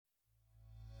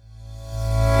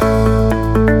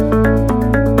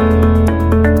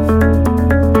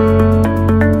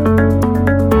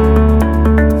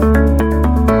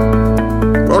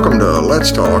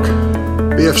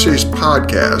CFC's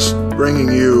podcast, bringing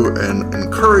you an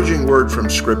encouraging word from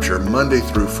Scripture Monday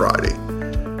through Friday.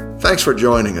 Thanks for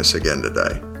joining us again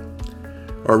today.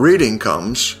 Our reading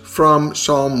comes from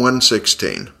Psalm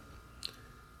 116,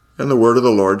 and the word of the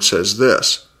Lord says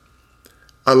this: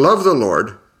 I love the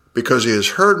Lord because he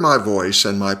has heard my voice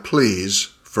and my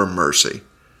pleas for mercy.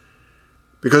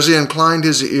 Because he inclined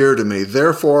his ear to me,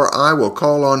 therefore I will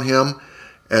call on him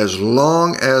as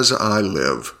long as I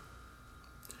live.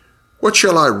 What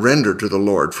shall I render to the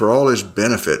Lord for all his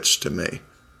benefits to me?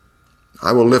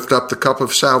 I will lift up the cup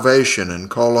of salvation and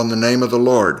call on the name of the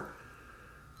Lord.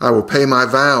 I will pay my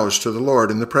vows to the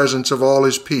Lord in the presence of all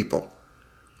his people.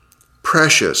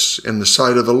 Precious in the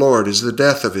sight of the Lord is the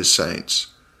death of his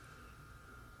saints.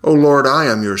 O Lord, I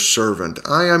am your servant.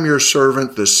 I am your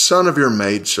servant, the son of your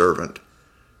maidservant.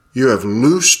 You have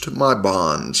loosed my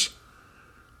bonds.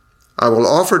 I will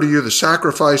offer to you the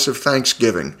sacrifice of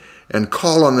thanksgiving and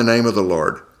call on the name of the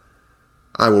Lord.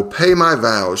 I will pay my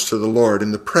vows to the Lord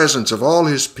in the presence of all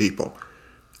his people,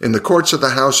 in the courts of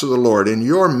the house of the Lord, in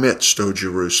your midst, O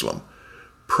Jerusalem.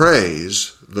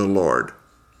 Praise the Lord.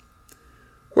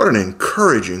 What an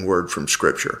encouraging word from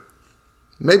Scripture.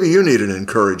 Maybe you need an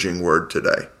encouraging word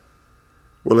today.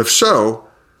 Well, if so,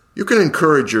 you can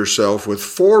encourage yourself with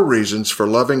 4 reasons for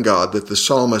loving God that the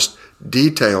psalmist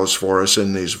details for us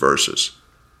in these verses.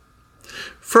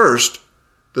 First,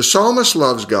 the psalmist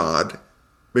loves God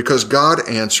because God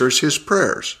answers his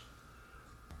prayers.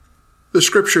 The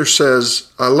Scripture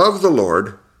says, I love the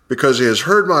Lord because he has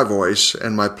heard my voice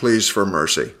and my pleas for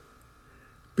mercy.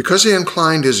 Because he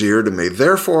inclined his ear to me,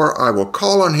 therefore I will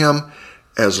call on him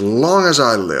as long as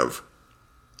I live.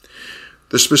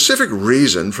 The specific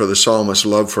reason for the psalmist's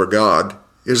love for God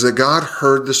is that God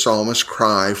heard the psalmist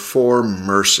cry for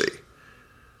mercy.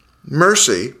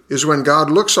 Mercy is when God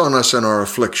looks on us in our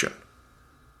affliction.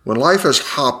 When life has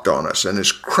hopped on us and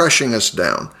is crushing us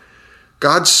down,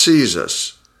 God sees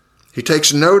us. He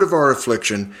takes note of our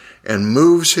affliction and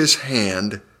moves his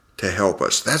hand to help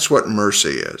us. That's what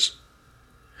mercy is.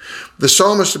 The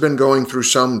psalmist had been going through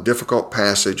some difficult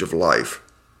passage of life,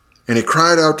 and he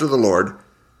cried out to the Lord,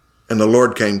 and the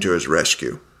Lord came to his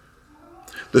rescue.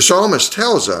 The psalmist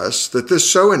tells us that this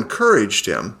so encouraged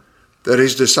him that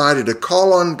he's decided to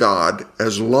call on God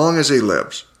as long as he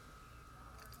lives.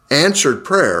 Answered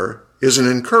prayer is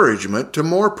an encouragement to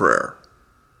more prayer.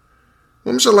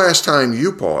 When was the last time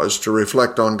you paused to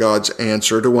reflect on God's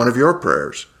answer to one of your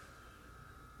prayers?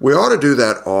 We ought to do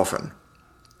that often.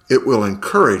 It will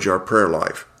encourage our prayer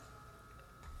life.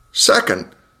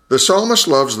 Second, the psalmist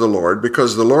loves the Lord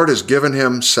because the Lord has given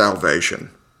him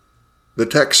salvation. The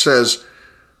text says,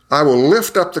 I will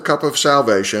lift up the cup of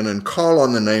salvation and call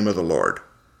on the name of the Lord.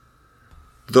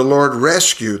 The Lord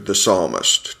rescued the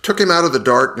psalmist, took him out of the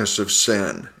darkness of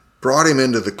sin, brought him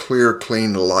into the clear,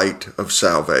 clean light of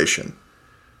salvation.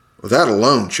 Well, that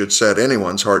alone should set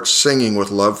anyone's heart singing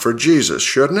with love for Jesus,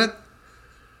 shouldn't it?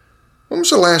 When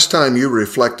was the last time you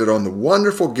reflected on the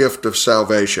wonderful gift of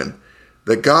salvation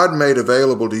that God made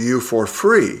available to you for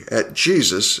free at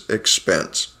Jesus'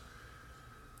 expense?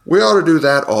 We ought to do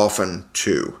that often,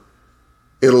 too.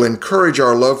 It'll encourage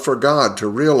our love for God to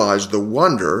realize the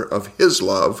wonder of his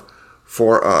love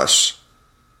for us.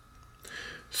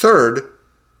 Third,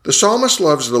 the psalmist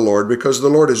loves the Lord because the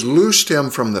Lord has loosed him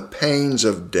from the pains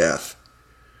of death.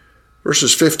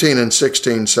 Verses 15 and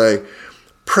 16 say,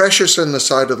 Precious in the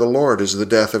sight of the Lord is the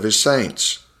death of his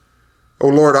saints. O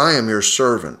Lord, I am your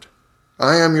servant.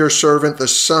 I am your servant, the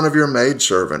son of your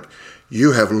maidservant.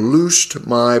 You have loosed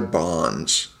my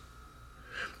bonds.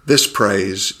 This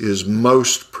praise is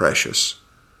most precious.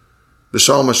 The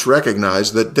psalmist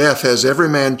recognized that death has every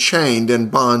man chained in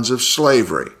bonds of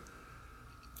slavery.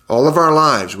 All of our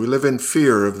lives, we live in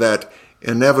fear of that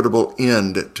inevitable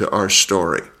end to our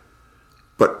story.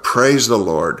 But praise the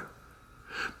Lord.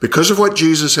 Because of what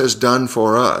Jesus has done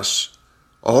for us,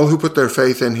 all who put their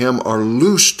faith in him are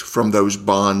loosed from those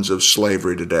bonds of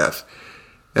slavery to death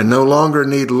and no longer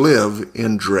need live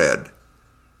in dread.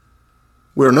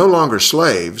 We are no longer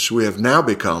slaves. We have now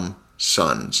become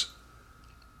sons.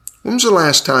 When was the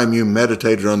last time you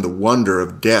meditated on the wonder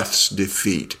of death's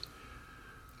defeat?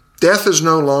 Death is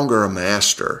no longer a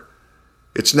master.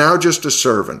 It's now just a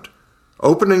servant,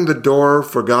 opening the door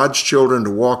for God's children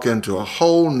to walk into a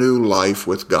whole new life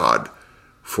with God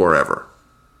forever.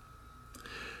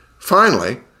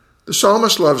 Finally, the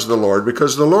psalmist loves the Lord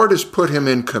because the Lord has put him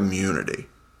in community.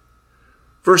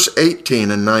 Verse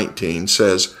 18 and 19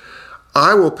 says,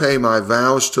 I will pay my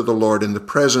vows to the Lord in the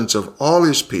presence of all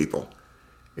his people,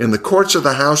 in the courts of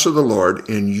the house of the Lord,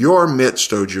 in your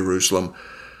midst, O Jerusalem.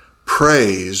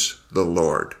 Praise the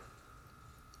Lord.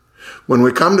 When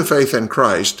we come to faith in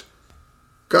Christ,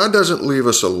 God doesn't leave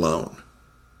us alone.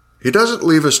 He doesn't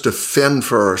leave us to fend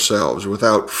for ourselves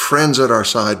without friends at our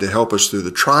side to help us through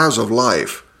the trials of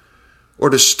life, or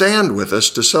to stand with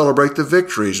us to celebrate the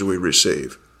victories we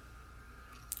receive.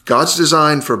 God's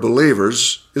design for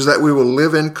believers is that we will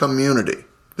live in community,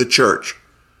 the church.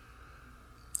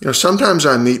 Sometimes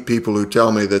I meet people who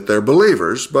tell me that they're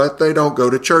believers, but they don't go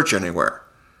to church anywhere.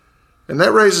 And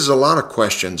that raises a lot of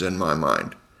questions in my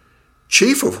mind,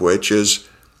 chief of which is,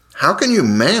 how can you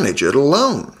manage it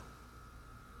alone?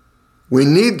 We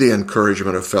need the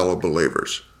encouragement of fellow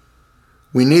believers.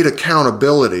 We need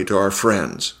accountability to our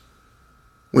friends.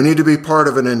 We need to be part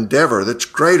of an endeavor that's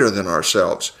greater than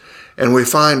ourselves. And we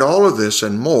find all of this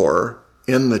and more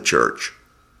in the church.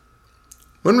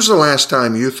 When was the last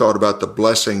time you thought about the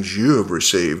blessings you have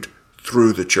received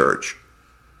through the church?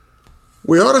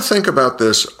 We ought to think about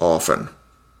this often.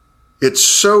 It's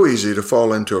so easy to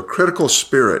fall into a critical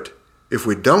spirit if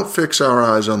we don't fix our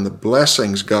eyes on the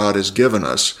blessings God has given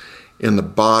us in the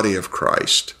body of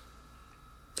Christ.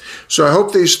 So I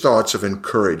hope these thoughts have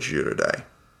encouraged you today.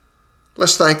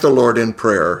 Let's thank the Lord in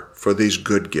prayer for these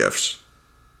good gifts.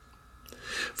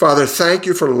 Father, thank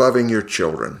you for loving your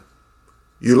children.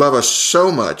 You love us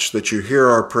so much that you hear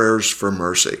our prayers for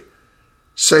mercy.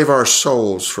 Save our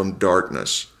souls from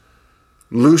darkness.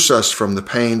 Loose us from the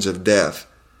pains of death.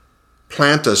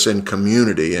 Plant us in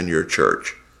community in your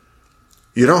church.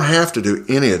 You don't have to do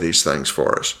any of these things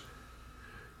for us.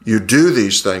 You do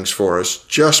these things for us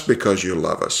just because you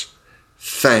love us.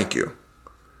 Thank you.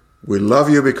 We love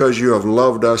you because you have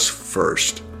loved us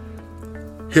first.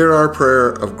 Hear our prayer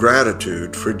of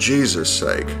gratitude for Jesus'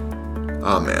 sake.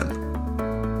 Amen.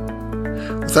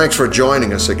 Thanks for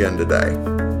joining us again today.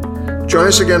 Join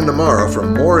us again tomorrow for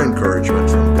more encouragement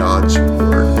from God's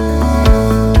Word.